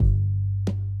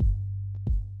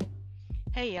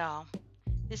Hey y'all,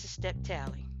 this is Step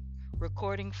Tally,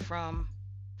 recording from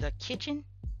the kitchen,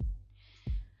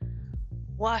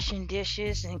 washing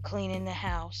dishes and cleaning the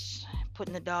house,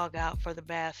 putting the dog out for the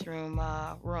bathroom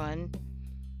run.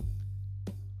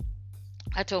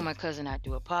 I told my cousin I'd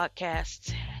do a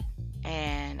podcast,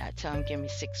 and I tell him give me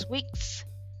 6 weeks.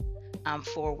 I'm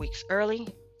 4 weeks early.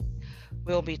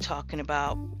 We'll be talking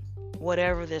about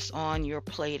whatever that's on your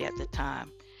plate at the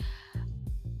time.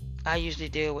 I usually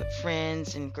deal with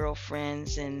friends and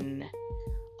girlfriends and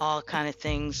all kind of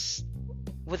things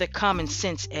with a common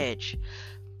sense edge.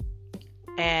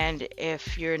 And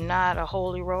if you're not a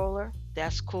holy roller,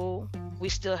 that's cool. We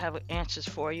still have answers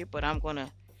for you, but I'm going to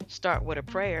start with a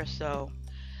prayer. So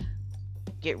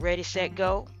get ready, set,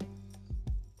 go.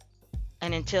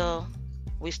 And until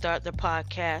we start the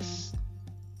podcast,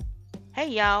 hey,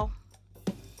 y'all.